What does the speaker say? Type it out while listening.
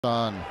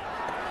Well,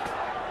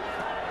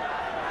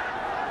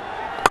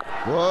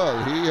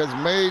 he has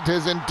made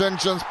his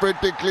intentions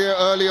pretty clear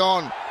early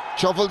on.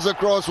 Shuffles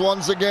across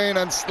once again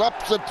and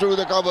slaps it through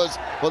the covers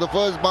for the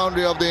first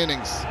boundary of the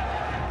innings.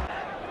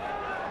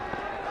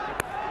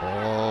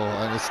 Oh,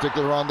 and a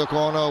stickle around the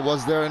corner.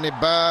 Was there any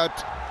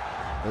bat?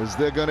 Is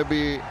there going to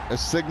be a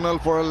signal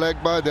for a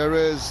leg by? There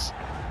is.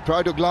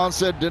 Tried to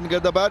glance it, didn't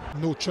get the bat.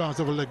 No chance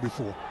of a leg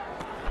before.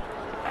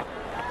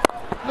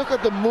 Look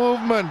at the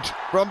movement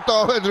from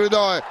Towhid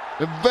Hridoy.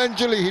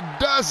 Eventually, he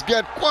does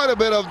get quite a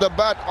bit of the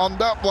bat on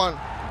that one.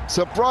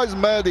 Surprised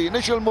Mehdi.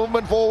 Initial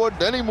movement forward,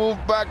 then he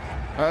moved back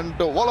and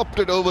walloped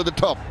it over the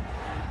top.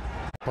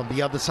 From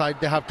the other side,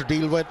 they have to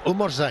deal with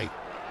Umarzai.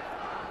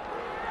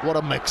 What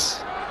a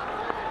mix.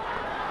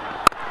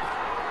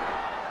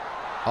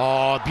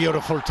 Oh,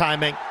 beautiful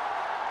timing.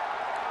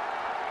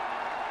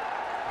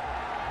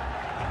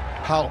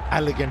 How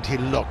elegant he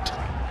looked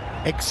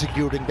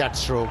executing that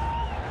stroke.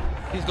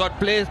 He's got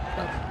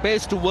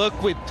pace to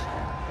work with.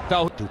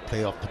 To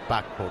play off the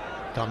back foot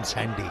comes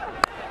handy.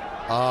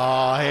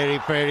 Oh,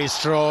 hairy-fairy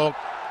stroke,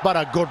 but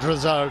a good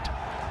result.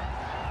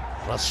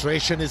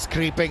 Frustration is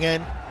creeping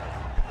in.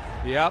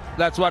 Yeah,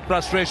 that's what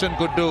frustration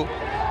could do.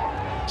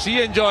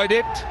 She enjoyed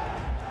it.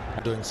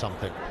 Doing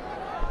something.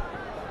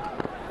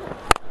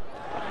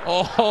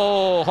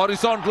 Oh,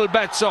 horizontal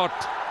bat shot.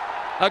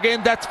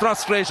 Again, that's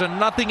frustration.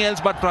 Nothing else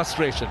but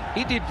frustration.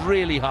 Hit it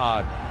really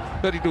hard.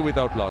 32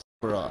 without loss.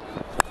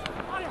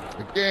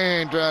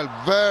 Again,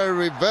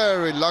 very,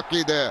 very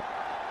lucky there.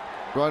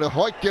 Trying to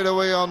hoik it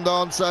away on the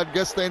onside,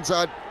 gets the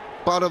inside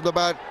part of the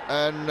bat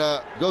and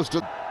goes to...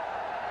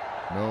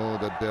 Know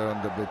that they're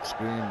on the big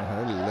screen.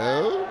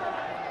 Hello?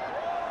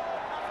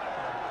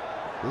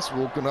 Just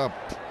woken up.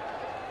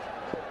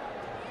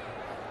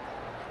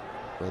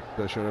 With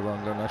the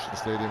Sheribangla National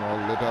Stadium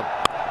all lit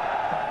up.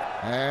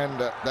 And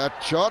that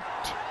shot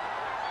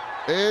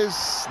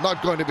is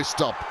not going to be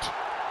stopped.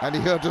 And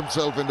he hurt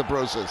himself in the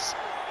process.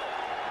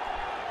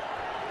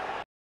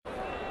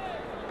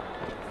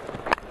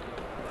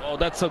 Oh,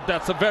 that's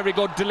a very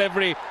good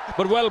delivery,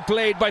 but well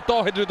played by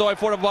Towhid Hridoy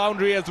for a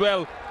boundary as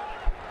well.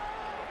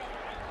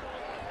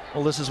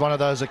 Well, this is one of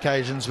those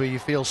occasions where you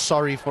feel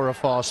sorry for a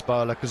fast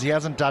bowler because he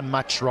hasn't done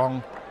much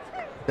wrong.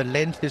 The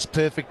length is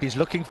perfect. He's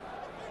looking.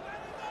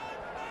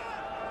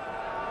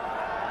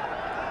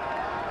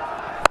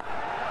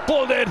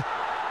 Pulled it.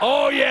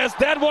 Oh yes,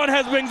 that one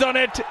has wings on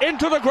it.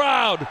 Into the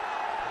crowd.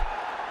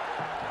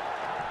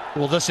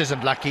 Well, this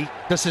isn't lucky.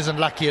 This isn't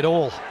lucky at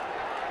all.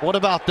 What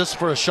about this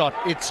for a shot?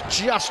 It's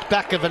just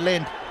back of a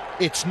length.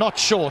 It's not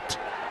short.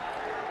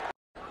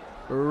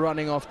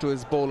 Running off to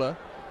his bowler.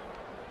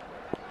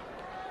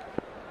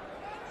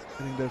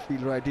 Hitting their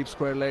field right, deep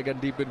square leg and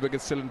deep mid wicket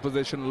still in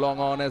position. Long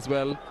on as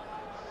well.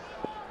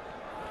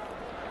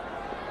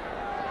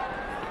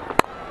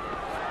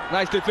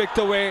 Nicely flicked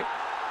away.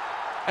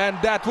 And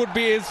that would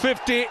be his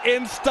 50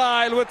 in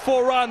style with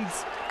 4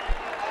 runs.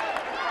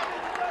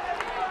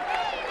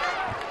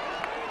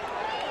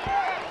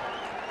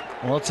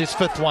 Well, it's his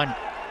 5th one.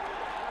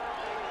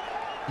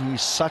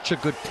 He's such a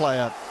good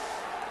player.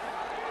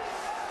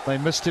 They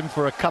missed him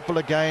for a couple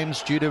of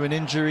games due to an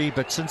injury,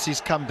 but since he's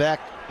come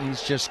back,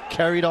 he's just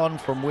carried on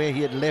from where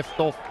he had left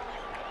off.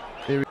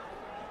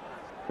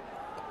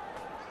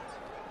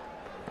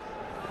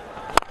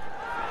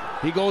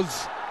 He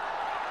goes,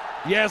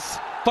 yes,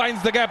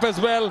 finds the gap as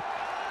well.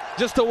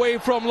 Just away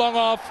from long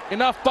off.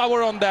 Enough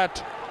power on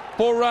that.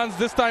 4 runs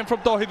this time from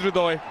Towhid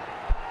Hridoy.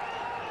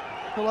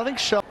 Well, I think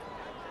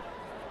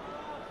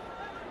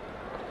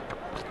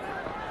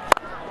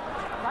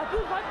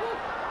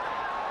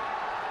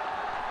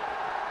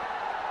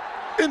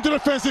Into the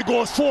fence it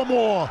goes, 4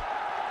 more.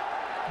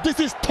 This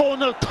is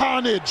tonal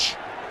carnage.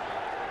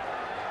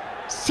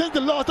 Since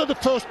the last of the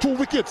first 2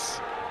 wickets.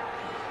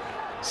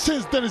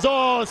 Since then it's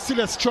all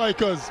silly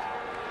strikers.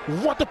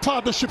 What a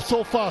partnership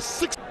so far.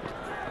 6.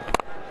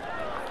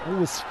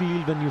 Always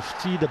feel when you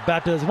see the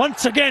batters.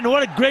 Once again,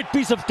 what a great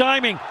piece of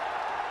timing.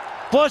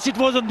 First it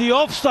was on the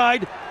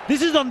offside.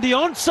 This is on the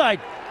onside.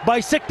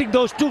 Bisecting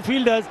those 2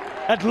 fielders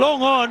at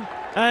long on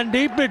and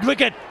deep mid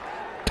wicket.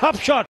 Top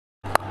shot.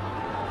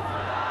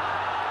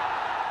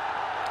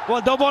 Well,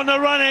 the bowler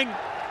running.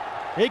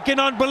 He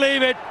cannot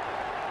believe it.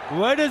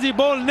 Where does he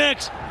bowl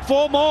next?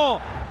 4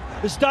 more.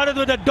 He started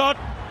with a dot,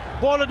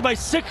 followed by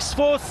 6,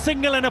 4,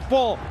 single and a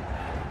 4.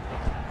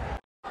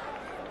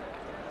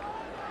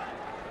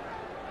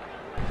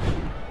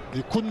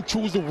 They couldn't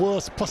choose the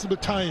worst possible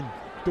time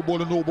to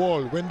bowl a no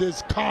ball when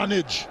there's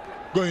carnage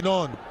going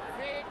on.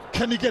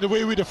 Can he get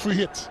away with a free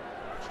hit?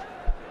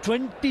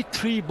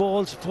 23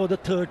 balls for the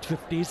third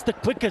 50. It's the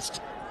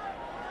quickest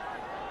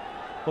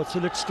for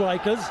select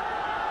strikers.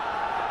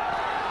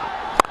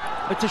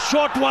 It's a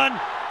short one,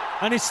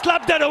 and he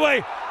slapped that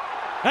away,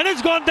 and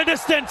it's gone the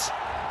distance.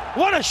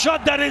 What a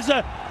shot that is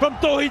from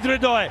Towhid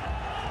Hridoy.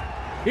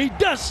 He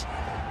does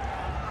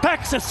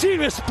packs a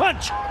serious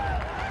punch.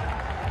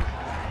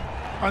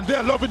 And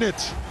they're loving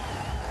it.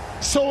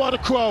 So are the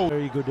crowd.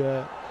 Very good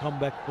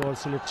comeback for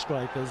select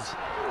strikers.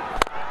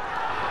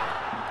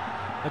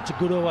 It's a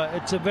good over.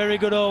 It's a very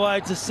good over.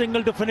 It's a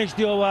single to finish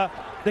the over.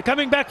 They're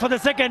coming back for the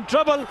second.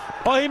 Trouble.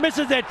 Oh, he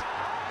misses it.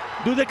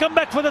 Do they come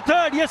back for the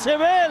third? Yes, they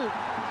will.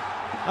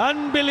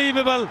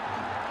 Unbelievable.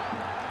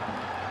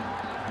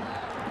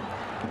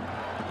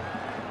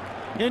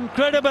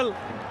 Incredible.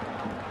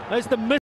 That's the miss.